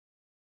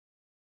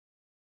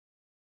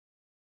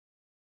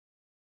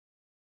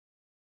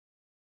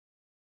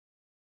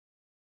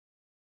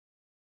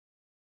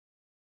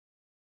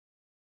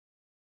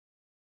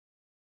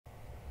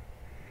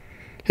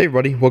Hey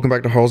everybody, welcome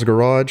back to Harl's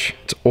Garage.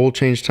 It's oil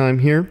change time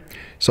here.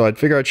 So I'd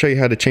figure I'd show you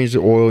how to change the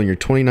oil in your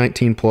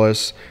 2019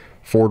 plus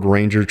Ford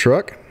Ranger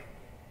truck.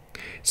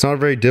 It's not a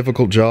very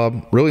difficult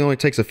job, really only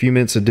takes a few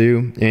minutes to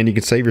do, and you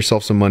can save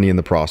yourself some money in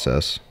the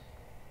process.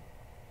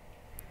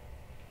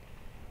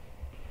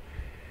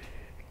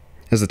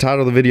 As the title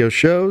of the video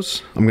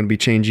shows, I'm going to be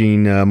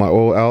changing my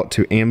oil out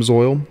to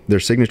AMSOIL, their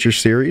signature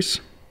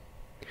series.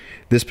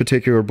 This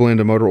particular blend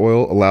of motor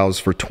oil allows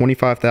for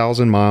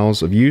 25,000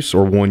 miles of use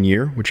or 1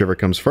 year, whichever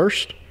comes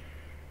first.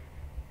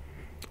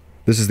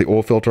 This is the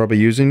oil filter I'll be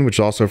using, which is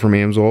also from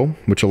AMSOIL,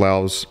 which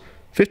allows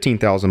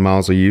 15,000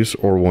 miles of use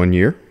or 1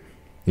 year.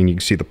 And you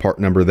can see the part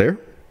number there.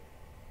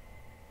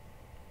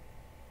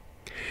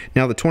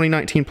 Now the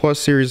 2019 Plus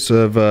series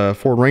of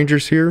Ford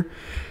Rangers here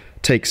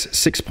takes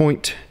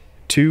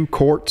 6.2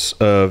 quarts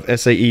of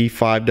SAE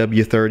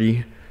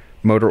 5W30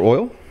 motor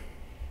oil.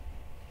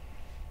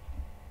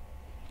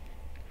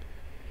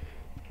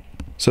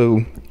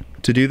 So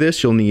to do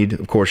this, you'll need,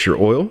 of course, your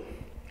oil,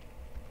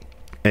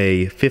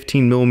 a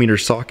 15mm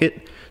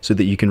socket so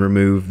that you can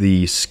remove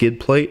the skid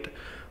plate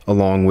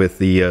along with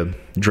the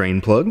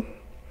drain plug,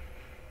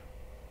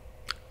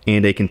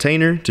 and a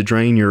container to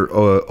drain your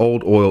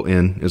old oil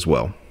in as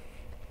well.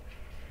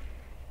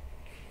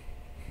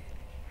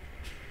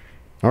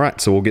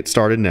 Alright, so we'll get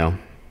started now.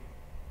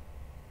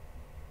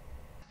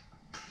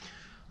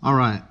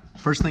 Alright,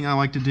 first thing I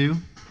like to do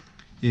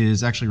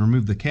is actually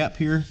remove the cap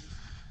here.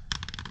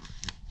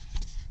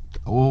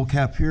 Oil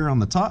cap here on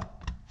the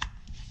top.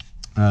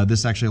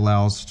 This actually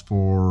allows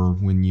for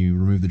when you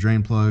remove the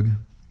drain plug.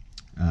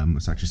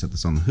 Let's actually set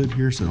this on the hood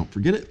here so don't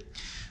forget it.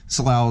 This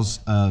allows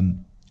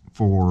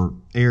for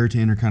air to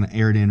enter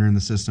in the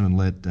system and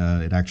let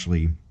it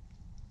actually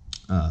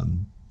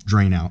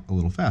drain out a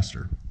little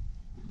faster.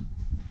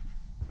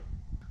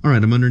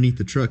 Alright, I'm underneath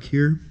the truck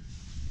here,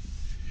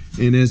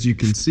 and as you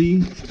can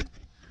see,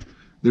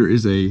 there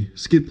is a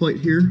skid plate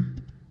here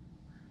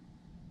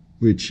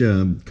which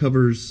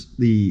covers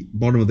the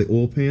bottom of the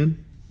oil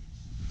pan.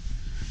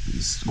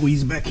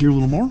 Squeeze back here a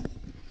little more.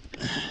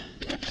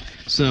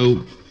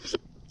 So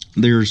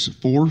there's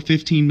 4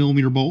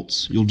 15mm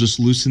bolts. You'll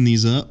just loosen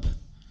these up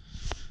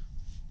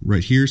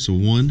right here. So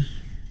 1,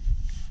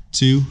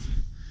 2,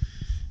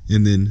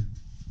 and then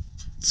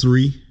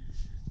 3,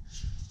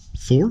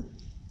 4.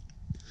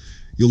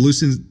 You'll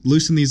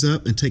loosen these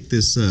up and take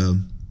this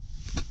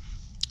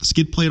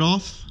skid plate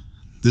off.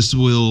 This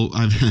will,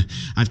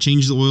 I've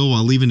changed the oil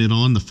while leaving it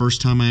on the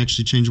first time I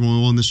actually changed my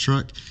oil on this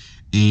truck,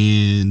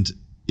 and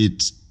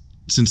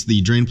since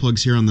the drain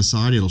plug's here on the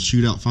side, it'll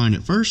shoot out fine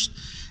at first,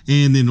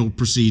 and then it'll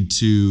proceed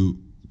to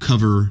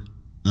cover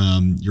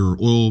your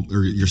oil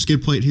or your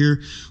skid plate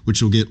here,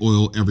 which will get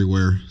oil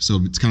everywhere. So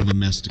it's kind of a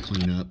mess to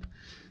clean up.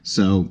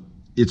 So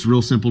it's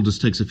real simple,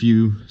 just takes a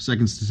few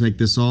seconds to take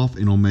this off,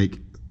 and it'll make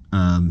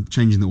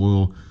changing the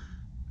oil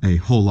a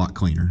whole lot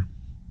cleaner.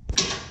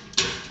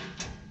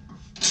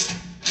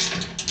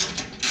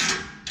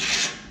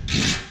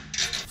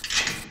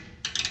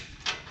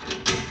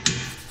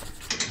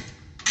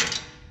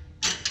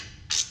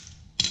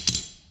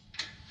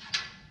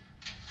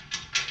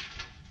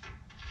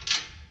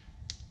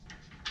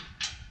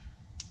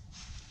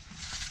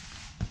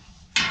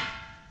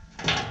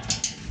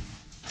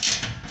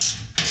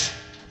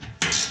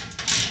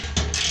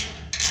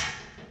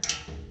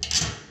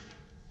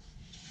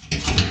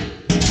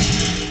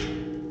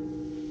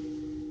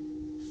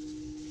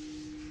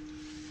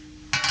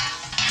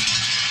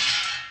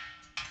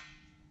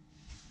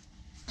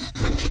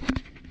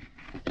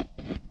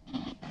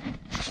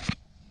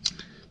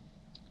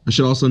 I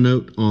should also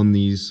note on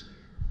these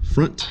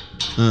front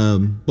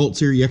bolts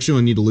here, you actually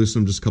only need to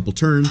loosen them just a couple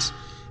turns,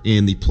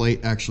 and the plate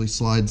actually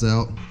slides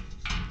out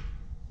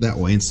that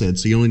way instead.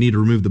 So you only need to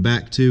remove the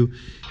back two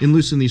and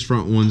loosen these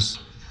front ones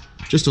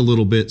just a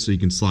little bit so you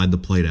can slide the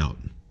plate out.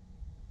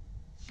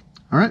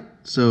 Alright,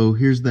 so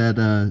here's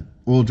that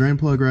oil drain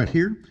plug right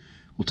here.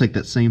 We'll take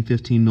that same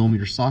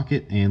 15mm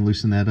socket and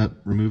loosen that up,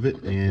 remove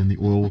it, and the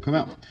oil will come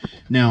out.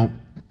 Now,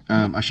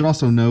 I should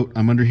also note,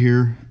 I'm under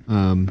here.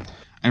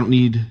 I don't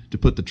need to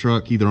put the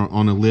truck either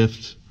on a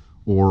lift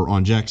or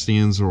on jack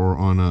stands or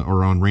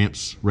on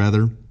ramps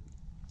rather.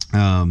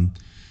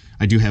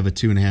 I do have a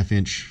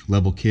 2.5-inch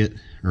level kit,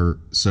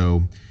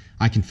 so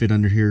I can fit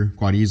under here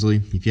quite easily.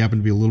 If you happen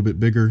to be a little bit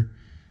bigger,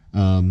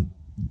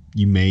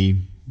 you may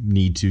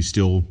need to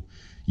still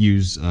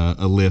use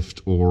a lift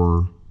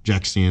or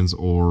jack stands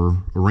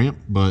or a ramp,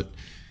 but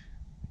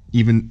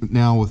even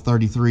now with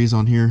 33s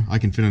on here, I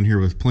can fit on here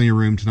with plenty of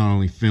room to not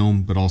only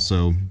film but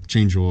also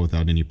change oil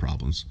without any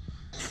problems.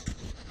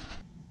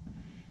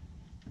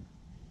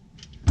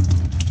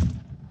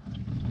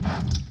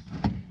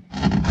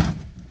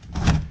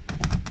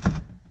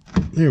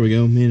 There we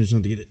go. Managed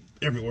not to get it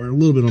everywhere. A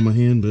little bit on my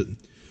hand, but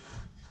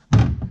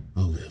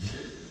I'll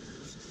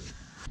live.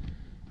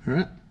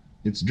 Alright,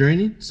 it's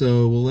draining,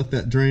 so we'll let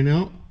that drain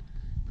out,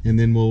 and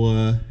then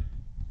we'll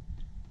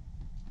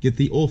get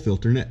the oil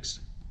filter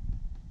next.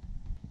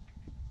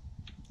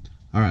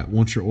 Alright,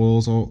 once your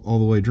oil's all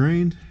the way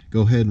drained,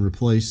 go ahead and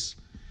replace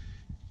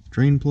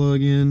drain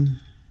plug in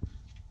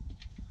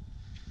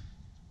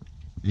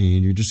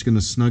And you're just going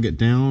to snug it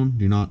down.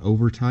 Do not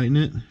over tighten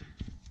it.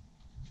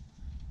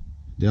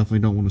 Definitely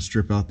don't want to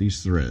strip out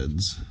these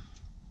threads.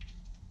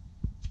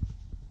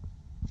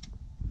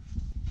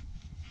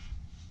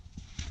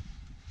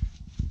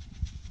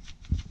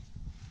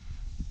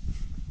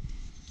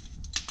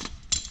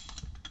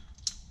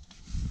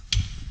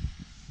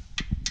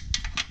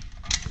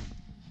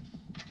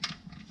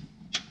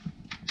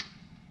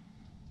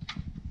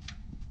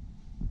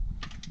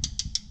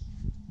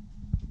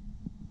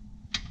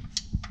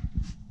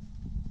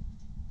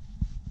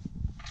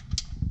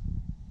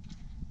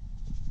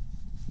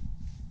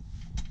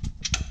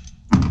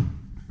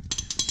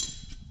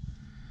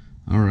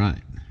 All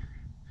right,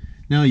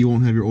 now you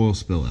won't have your oil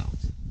spill out.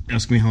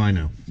 Ask me how I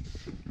know.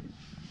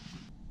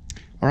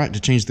 All right, to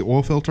change the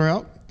oil filter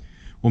out,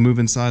 we'll move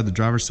inside the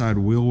driver's side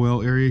wheel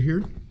well area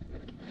here.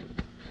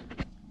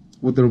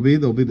 What there'll be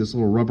this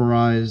little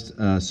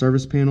rubberized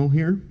service panel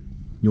here.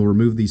 You'll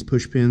remove these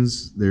push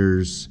pins.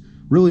 There's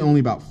really only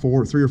about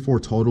 3 or 4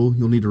 total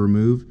you'll need to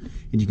remove,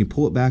 and you can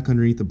pull it back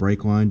underneath the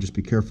brake line. Just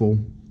be careful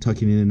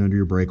tucking it in under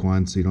your brake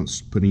line so you don't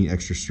put any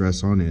extra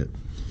stress on it.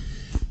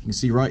 You can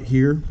see right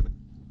here,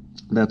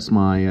 that's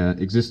my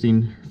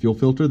existing fuel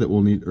filter that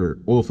we'll need, or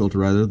oil filter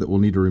rather, that we'll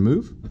need to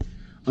remove.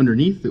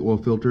 Underneath the oil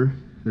filter,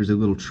 there's a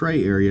little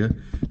tray area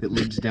that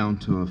leads down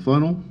to a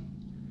funnel,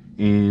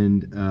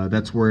 and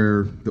that's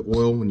where the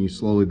oil, when you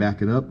slowly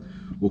back it up,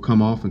 will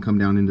come off and come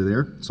down into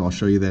there. So I'll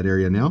show you that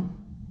area now.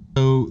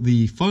 So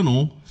the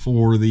funnel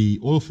for the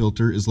oil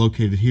filter is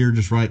located here,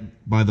 just right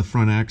by the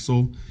front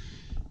axle.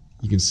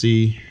 You can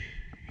see,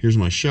 here's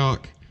my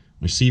shock,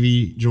 my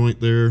CV joint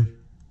there,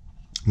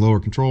 lower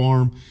control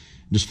arm.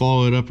 Just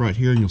follow it up right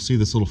here and you'll see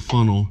this little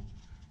funnel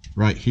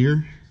right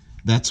here.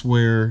 That's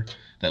where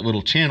that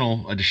little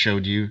channel I just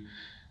showed you,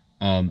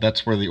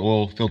 that's where the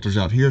oil filters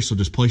out here. So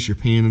just place your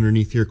pan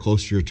underneath here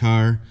close to your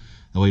tire.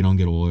 That way you don't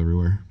get oil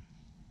everywhere.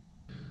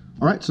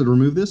 All right, so to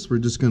remove this, we're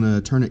just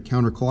gonna turn it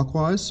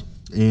counterclockwise,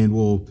 and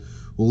we'll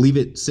leave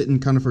it sitting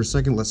kind of for a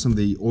second, let some of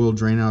the oil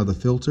drain out of the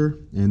filter,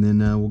 and then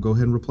we'll go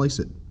ahead and replace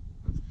it.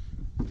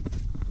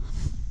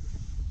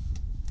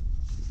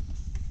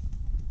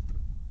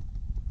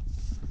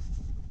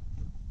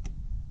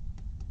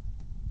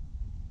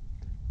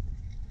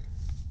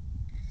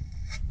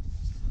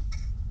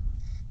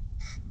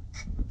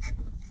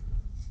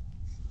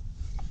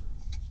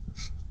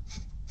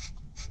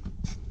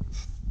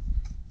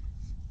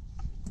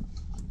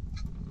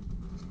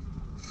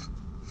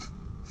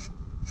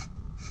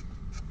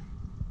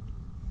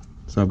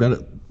 So I've got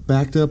it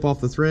backed up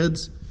off the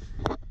threads.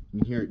 You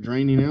can hear it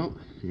draining out.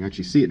 You can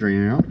actually see it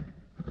draining out.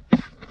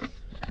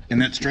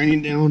 And that's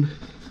draining down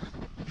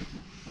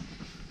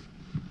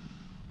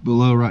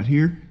below right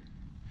here,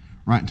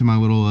 right into my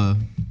little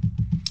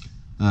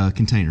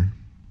container.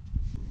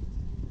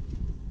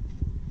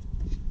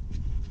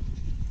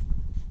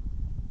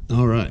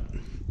 All right,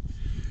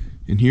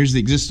 and here's the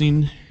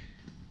existing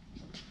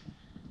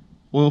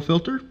oil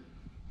filter.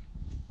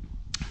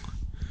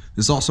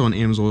 This is also an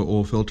AMSOIL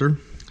oil filter.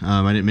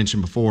 I didn't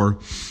mention before,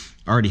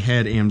 I already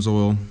had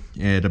AMSOIL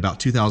at about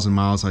 2,000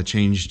 miles. I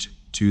changed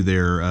to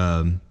their,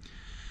 I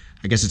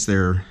guess it's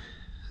their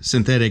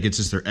synthetic, it's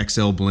just their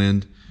XL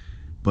blend,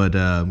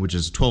 but which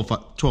is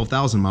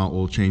 12,000 mile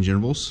oil change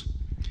intervals.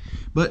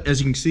 But as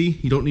you can see,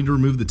 you don't need to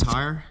remove the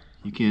tire.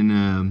 You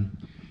can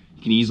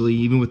easily,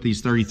 even with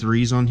these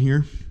 33s on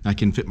here, I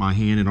can fit my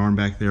hand and arm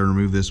back there and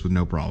remove this with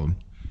no problem.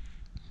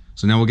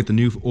 So now we'll get the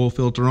new oil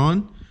filter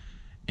on,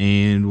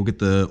 and we'll get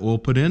the oil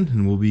put in,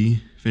 and we'll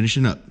be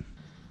finishing up.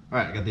 All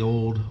right, I got the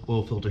old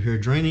oil filter here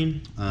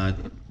draining.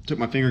 Took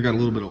my finger, got a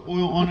little bit of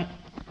oil on it,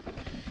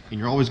 and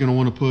you're always going to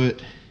want to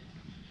put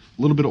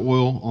a little bit of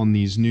oil on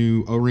these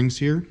new O-rings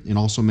here, and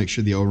also make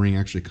sure the O-ring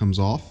actually comes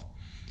off.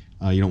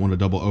 You don't want to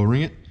double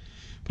O-ring it.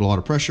 Put a lot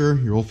of pressure,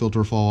 your oil filter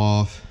will fall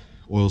off,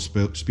 oil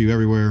spew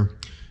everywhere.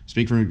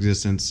 Speak from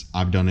existence,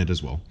 I've done it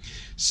as well.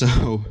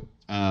 So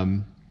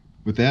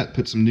with that,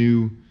 put some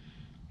new,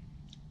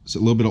 so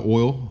a little bit of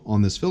oil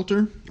on this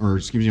filter, or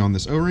excuse me, on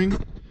this O-ring.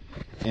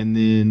 And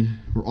then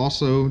we're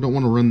also don't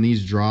want to run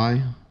these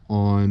dry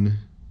on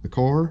the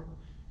car.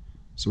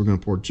 So we're going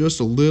to pour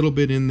just a little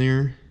bit in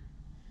there.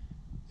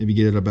 Maybe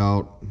get it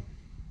about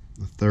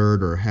a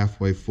third or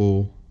halfway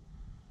full,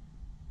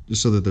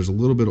 just so that there's a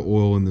little bit of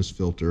oil in this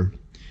filter.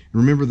 And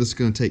remember, this is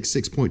going to take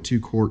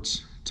 6.2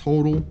 quarts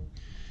total.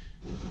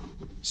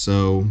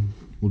 So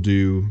we'll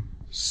do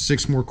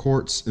 6 more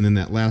quarts, and then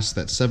that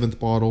 7th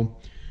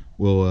bottle,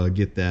 we'll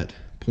get that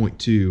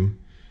 0.2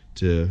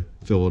 to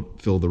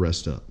fill the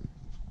rest up.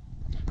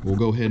 We'll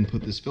go ahead and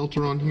put this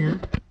filter on here.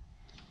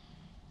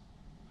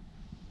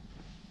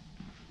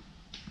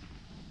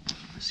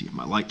 Let's see if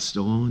my light's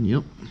still on.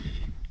 Yep.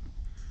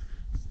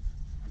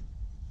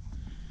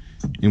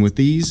 And with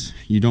these,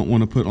 you don't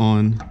want to put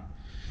on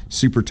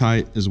super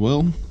tight as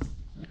well.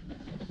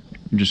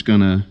 I'm just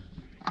gonna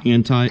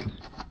hand tight,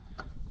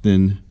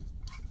 then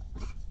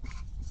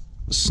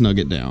snug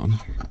it down.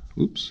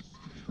 Oops.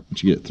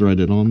 Once you get it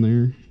threaded on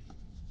there.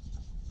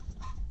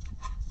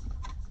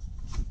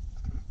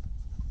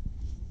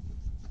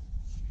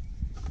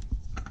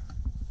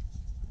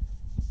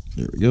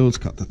 There we go, it's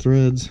caught the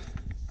threads.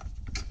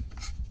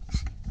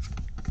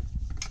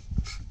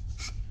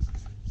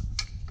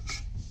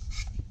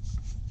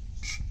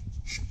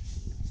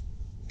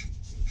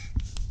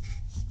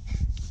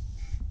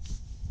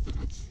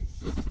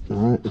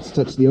 Alright, it's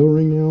touched the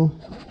O-ring now.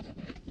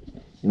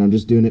 And I'm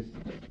just doing it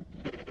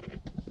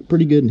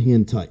pretty good and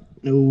hand tight.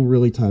 No,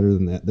 really tighter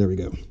than that. There we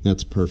go.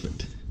 That's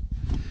perfect.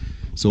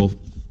 So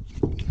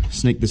I'll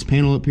snake this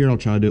panel up here. I'll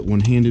try to do it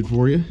one-handed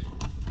for you.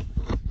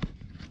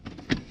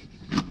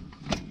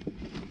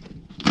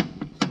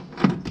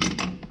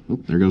 Oh,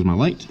 there goes my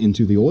light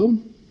into the oil.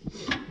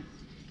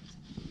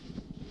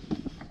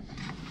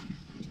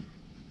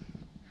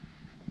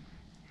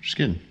 Just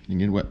kidding, you can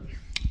get it wet.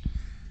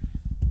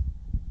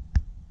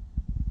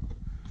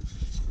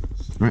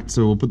 Alright,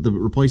 so we'll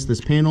replace this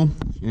panel,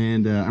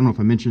 and I don't know if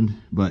I mentioned,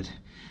 but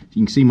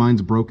you can see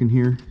mine's broken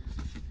here.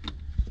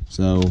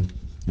 So,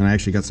 and I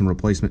actually got some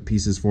replacement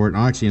pieces for it, and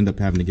I'll actually end up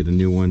having to get a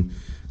new one.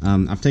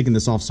 I've taken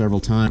this off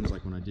several times,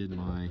 like when I did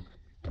my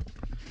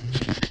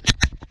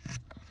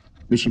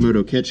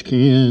Mishimoto catch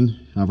can.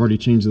 I've already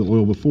changed the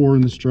oil before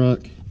in this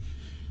truck.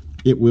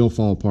 It will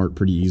fall apart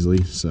pretty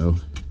easily, so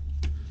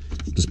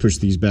just push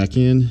these back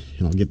in,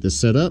 and I'll get this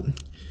set up, and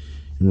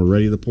we're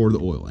ready to pour the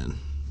oil in.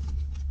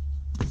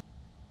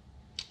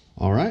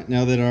 All right,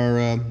 now that our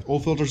oil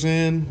filter's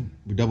in,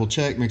 we double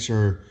check, make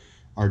sure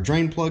our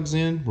drain plug's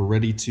in, we're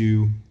ready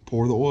to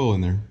pour the oil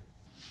in there.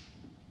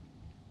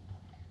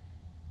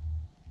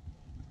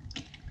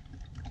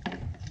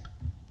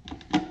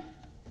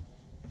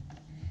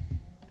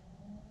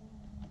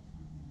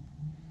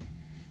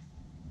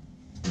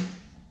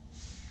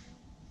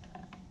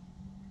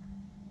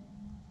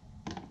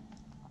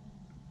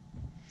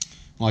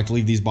 I like to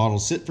leave these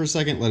bottles sit for a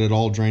second, let it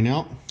all drain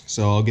out.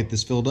 So I'll get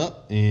this filled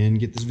up and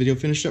get this video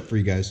finished up for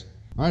you guys.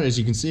 All right, as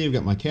you can see, I've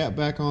got my cap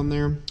back on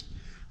there.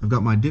 I've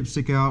got my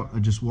dipstick out. I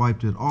just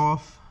wiped it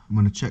off. I'm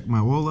gonna check my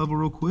oil level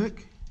real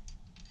quick.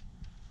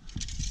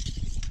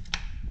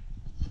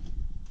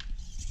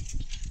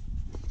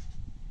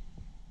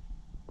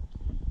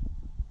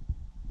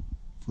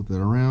 Flip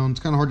that around. It's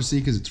kind of hard to see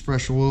because it's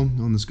fresh oil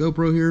on this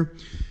GoPro here,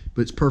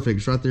 but it's perfect.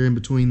 It's right there in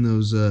between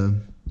those, that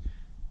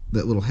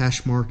little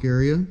hash mark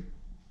area.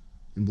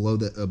 And below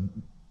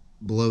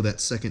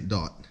that second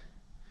dot.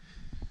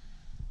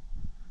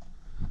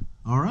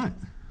 All right,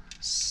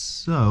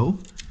 so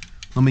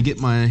let me get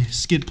my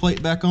skid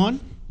plate back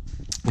on,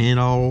 and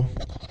I'll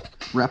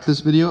wrap this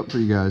video up for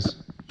you guys.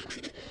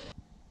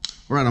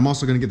 All right, I'm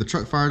also going to get the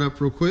truck fired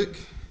up real quick.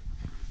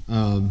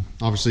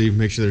 Obviously,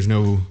 make sure there's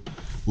no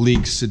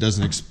leaks, it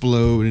doesn't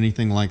explode,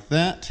 anything like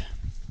that. So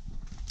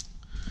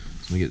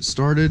let me get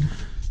started.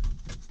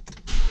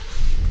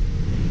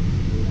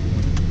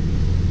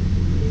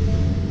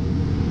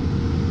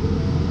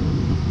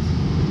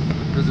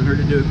 Doesn't hurt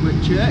to do a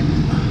quick check.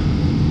 Make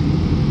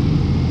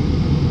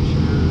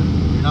sure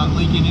you're not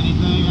leaking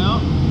anything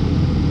out.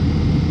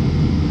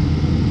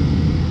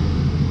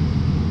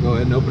 Go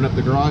ahead and open up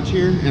the garage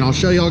here, and I'll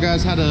show y'all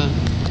guys how to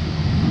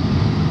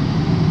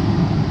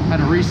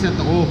reset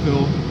the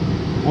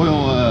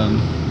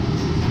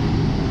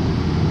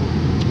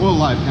oil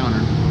life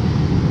counter.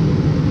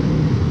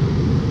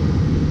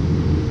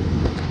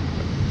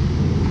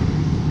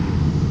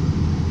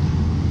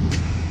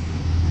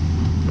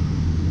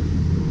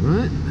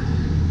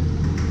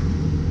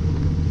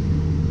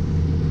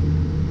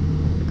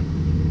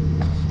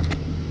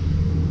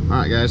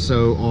 Alright guys,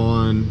 so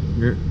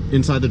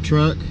inside the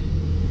truck,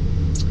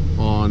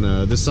 on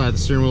this side of the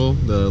steering wheel,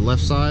 the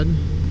left side,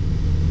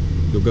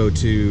 you'll go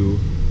to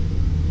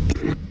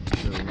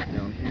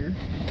down here,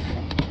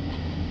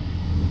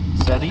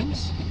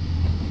 settings,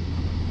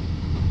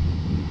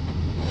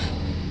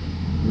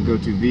 you'll go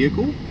to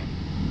vehicle,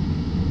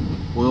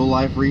 oil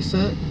life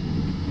reset,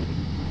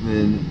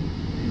 then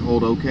you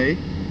hold OK,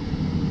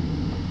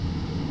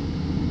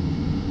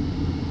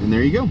 and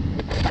there you go.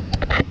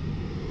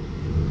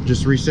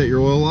 Just reset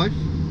your oil life.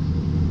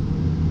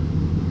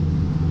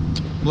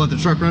 We'll let the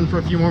truck run for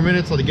a few more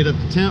minutes, let it get up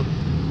to temp.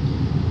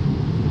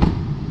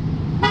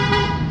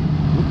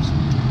 Oops.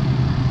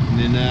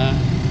 And then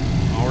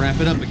I'll wrap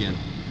it up again.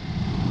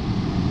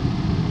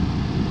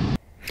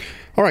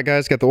 Alright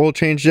guys, got the oil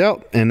changed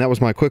out, and that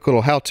was my quick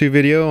little how-to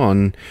video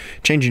on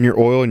changing your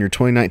oil in your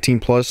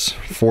 2019 Plus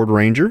Ford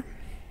Ranger.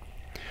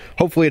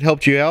 Hopefully it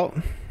helped you out.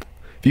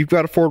 If you've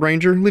got a Ford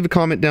Ranger, leave a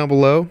comment down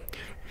below.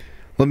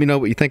 Let me know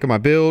what you think of my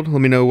build. Let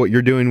me know what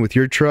you're doing with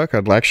your truck.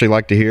 I'd actually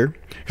like to hear,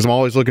 because I'm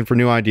always looking for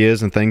new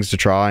ideas and things to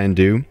try and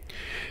do,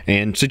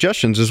 and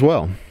suggestions as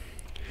well.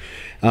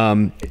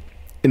 In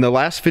the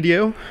last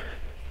video,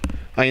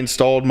 I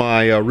installed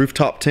my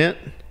rooftop tent.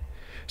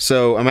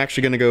 So I'm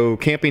actually going to go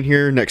camping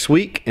here next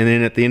week, and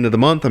then at the end of the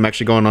month, I'm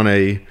actually going on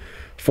a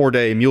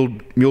 4-day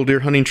mule deer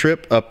hunting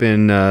trip up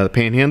in the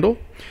Panhandle.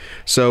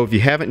 So if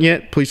you haven't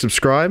yet, please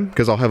subscribe,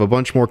 because I'll have a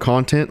bunch more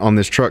content on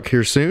this truck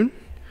here soon.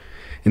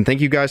 And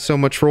thank you guys so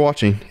much for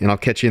watching, and I'll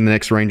catch you in the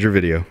next Ranger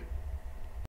video.